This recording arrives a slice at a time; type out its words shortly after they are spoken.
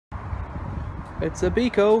It's a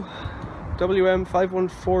Beko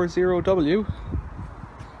WM5140W.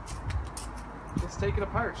 Let's take it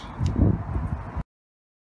apart.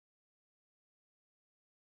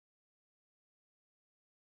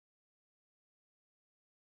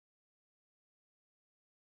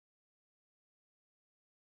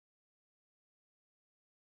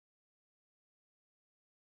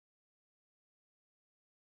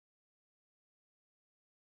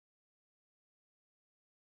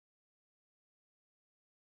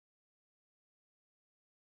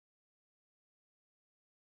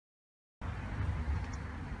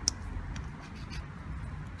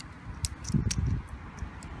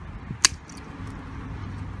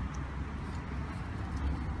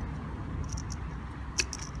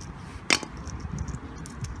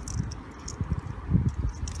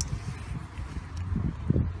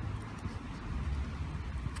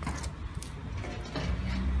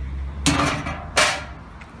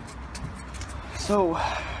 So,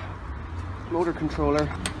 motor controller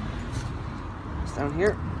is down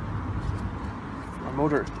here. Our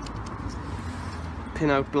motor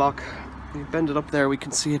pin-out block. We bend it up there, we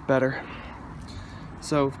can see it better.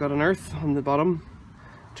 So we've got an earth on the bottom,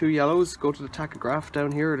 2 yellows go to the tachograph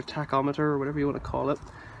down here, or the tachometer, or whatever you want to call it.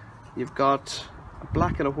 You've got a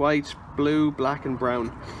black and a white, blue, black and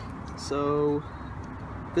brown. So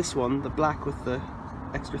this one, the black with the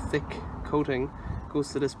extra thick coating, goes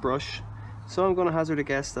to this brush. So I'm going to hazard a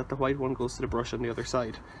guess that the white one goes to the brush on the other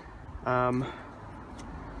side.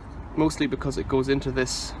 Mostly because it goes into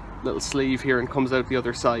this little sleeve here and comes out the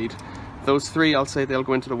other side. Those 3, I'll say they'll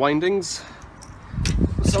go into the windings.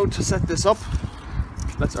 So to set this up,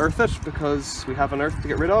 let's earth it, because we have an earth to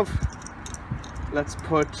get rid of. Let's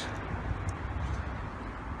put,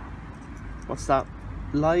 what's that,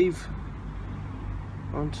 live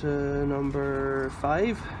onto number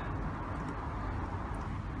 5.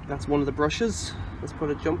 That's one of the brushes. Let's put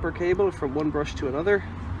a jumper cable from one brush to another,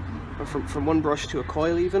 or from one brush to a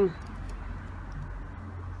coil even.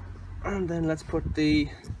 And then let's put the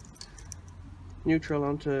neutral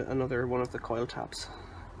onto another one of the coil taps.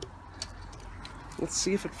 Let's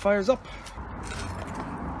see if it fires up.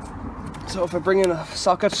 So if I bring in a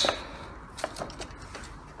socket,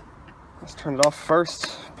 let's turn it off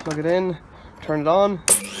first, plug it in, turn it on,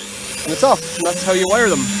 and it's off. And that's how you wire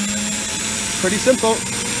them. Pretty simple.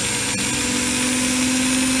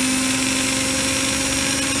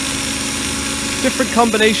 Different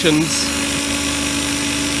combinations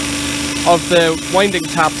of the winding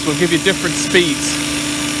taps will give you different speeds,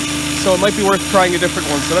 so it might be worth trying a different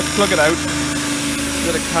one. So let's plug it out,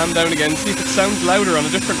 let it calm down again, see if it sounds louder on a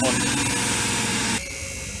different one.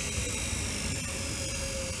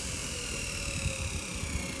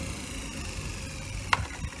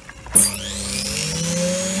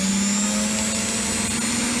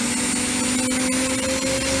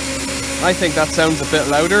 I think that sounds a bit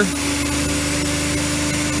louder.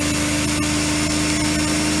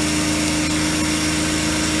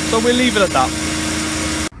 So we'll leave it at that.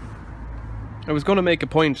 I was going to make a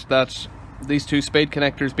point that these 2 spade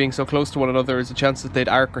connectors being so close to one another is a chance that they'd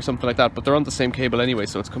arc or something like that, but they're on the same cable anyway,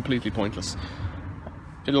 so it's completely pointless.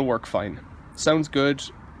 It'll work fine. Sounds good.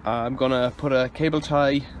 I'm going to put a cable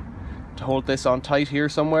tie to hold this on tight here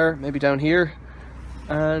somewhere, maybe down here,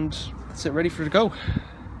 and that's it, ready for it to go.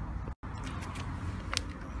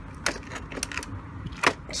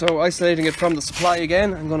 So isolating it from the supply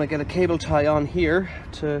again, I'm going to get a cable tie on here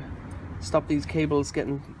to stop these cables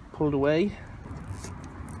getting pulled away.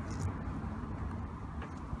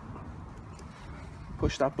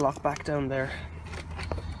 Push that block back down there.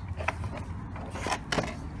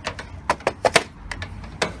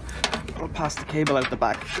 I'll pass the cable out the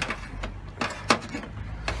back.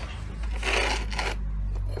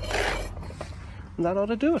 And that ought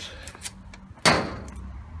to do it.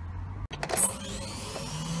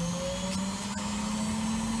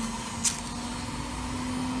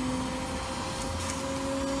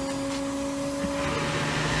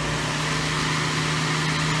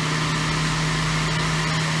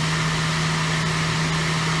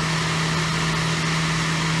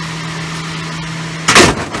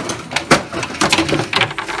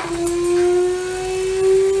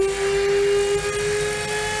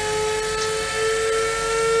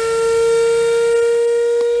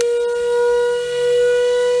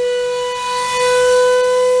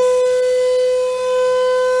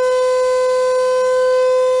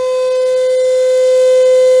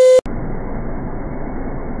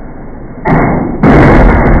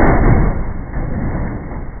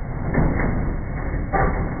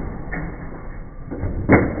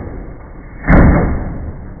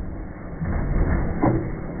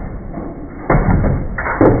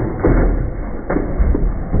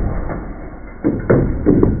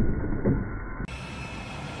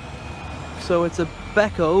 So it's a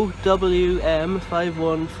Beko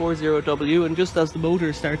WM5140W, and just as the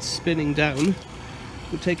motor starts spinning down,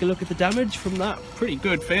 we'll take a look at the damage from that. Pretty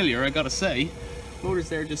good failure, I gotta say. Motor's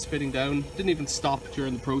there just spinning down, didn't even stop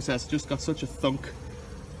during the process, just got such a thunk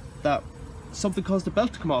that something caused the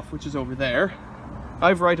belt to come off, which is over there.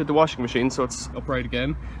 I've righted the washing machine so it's upright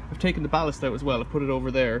again. I've taken the ballast out as well, I've put it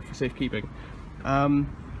over there for safekeeping.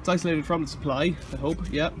 It's isolated from the supply, I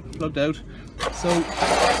hope. Yeah, plugged out. So,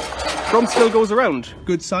 drum still goes around.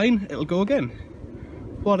 Good sign, it'll go again.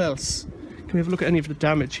 What else? Can we have a look at any of the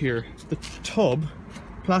damage here? The tub,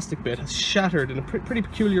 plastic bit, has shattered in a pretty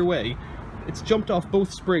peculiar way. It's jumped off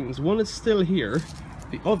both springs. One is still here,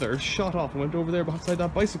 the other shot off and went over there beside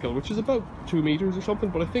that bicycle, which is about 2 meters or something,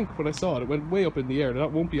 but I think when I saw it, it went way up in the air.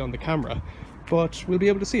 That won't be on the camera, but we'll be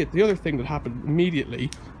able to see it. The other thing that happened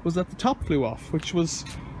immediately was that the top flew off, which was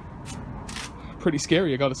pretty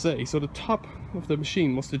scary, I gotta say. So the top of the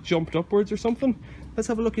machine must have jumped upwards or something. Let's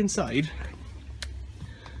have a look inside.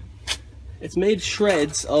 It's made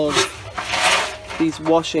shreds of these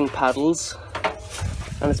washing paddles,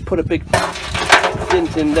 and it's put a big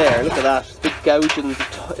dent in there. Look at that, big gouge in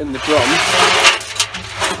the drum.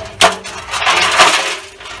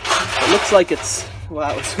 It looks like it's,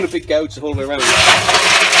 wow, it's got a big gouge the whole way around. It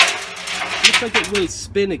looks like it will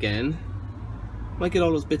spin again. Might get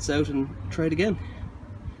all those bits out and try it again.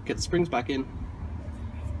 Get the springs back in.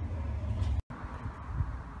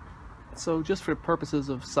 So just for purposes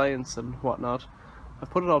of science and whatnot,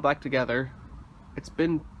 I've put it all back together. It's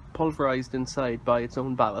been pulverized inside by its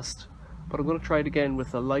own ballast, but I'm going to try it again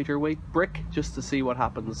with a lighter weight brick just to see what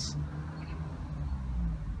happens.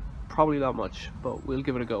 Probably not much, but we'll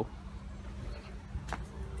give it a go.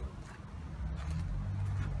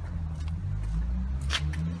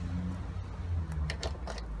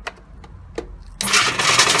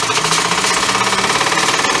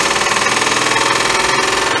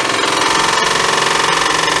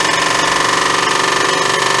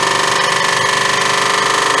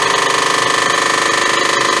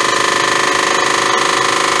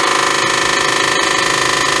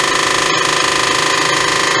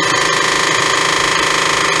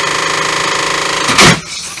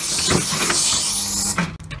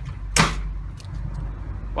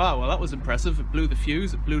 Wow, well that was impressive. It blew the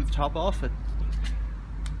fuse, it blew the top off, it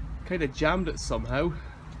kind of jammed it somehow.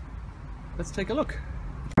 Let's take a look.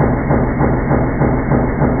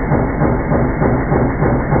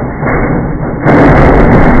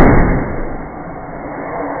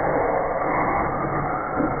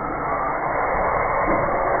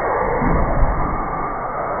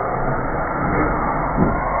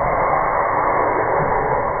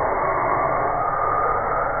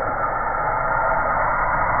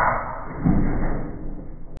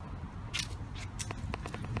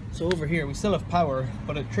 So over here we still have power,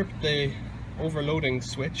 but it tripped the overloading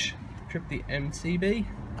switch, tripped the MCB,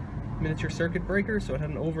 miniature circuit breaker, so it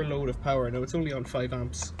had an overload of power. Now it's only on 5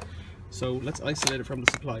 amps, so let's isolate it from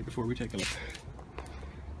the supply before we take a look.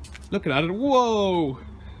 Looking at it, whoa!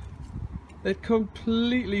 It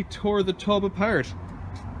completely tore the tub apart.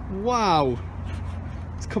 Wow!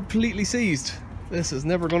 It's completely seized. This is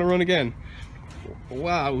never going to run again.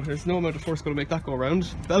 Wow, there's no amount of force going to make that go around.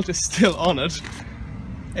 The belt is still on it.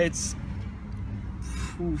 It's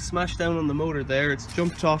smashed down on the motor there. It's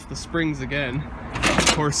jumped off the springs again.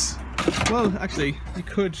 Of course, well, actually, you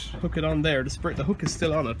could hook it on there. The hook is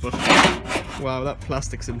still on it, but wow, that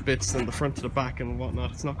plastic's in bits and the front to the back and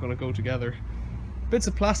whatnot. It's not going to go together. Bits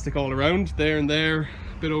of plastic all around, there and there, a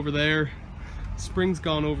bit over there. Spring's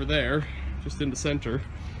gone over there, just in the center.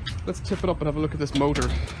 Let's tip it up and have a look at this motor.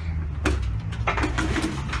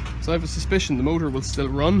 So I have a suspicion the motor will still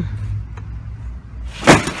run.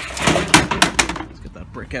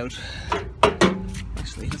 Brick out.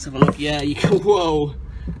 Actually, let's have a look. Yeah, you can. Whoa!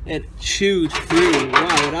 It chewed through.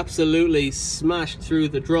 Wow! It absolutely smashed through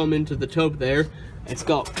the drum into the tub there. It's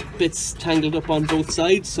got bits tangled up on both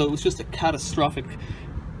sides, so it was just a catastrophic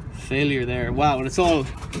failure there. Wow! And it's all,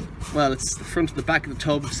 well, it's the front and the back of the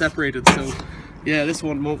tub separated. So, yeah, this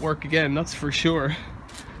one won't work again. That's for sure.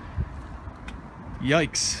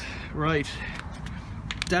 Yikes! Right.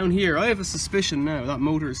 Down here, I have a suspicion now that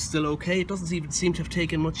motor is still okay. It doesn't even seem to have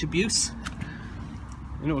taken much abuse.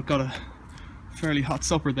 I know it got a fairly hot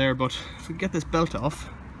supper there, but if we get this belt off,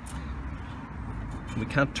 we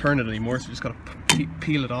can't turn it anymore, so we just got to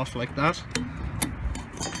peel it off like that.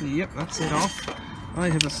 Yep, that's it off. I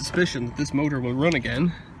have a suspicion that this motor will run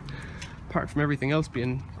again, apart from everything else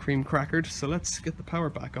being cream crackered. So let's get the power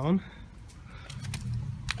back on.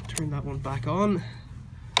 Turn that one back on.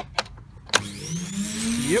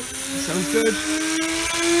 Yep, sounds good.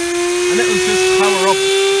 And it'll just power up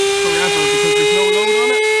forever because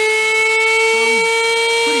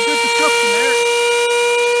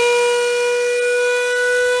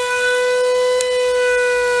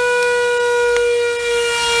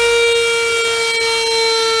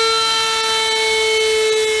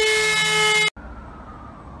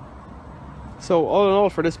So all in all,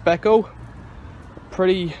 for this Beko,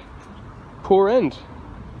 pretty poor end.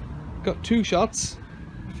 Got 2 shots,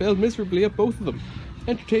 failed miserably at both of them.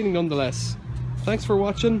 Entertaining nonetheless. Thanks for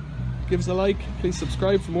watching. Give us a like, please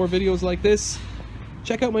subscribe for more videos like this.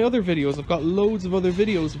 Check out my other videos. I've got loads of other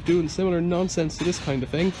videos of doing similar nonsense to this kind of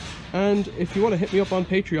thing. And if you want to hit me up on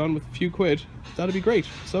Patreon with a few quid, that'd be great.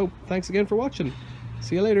 So thanks again for watching.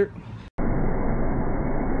 See you later.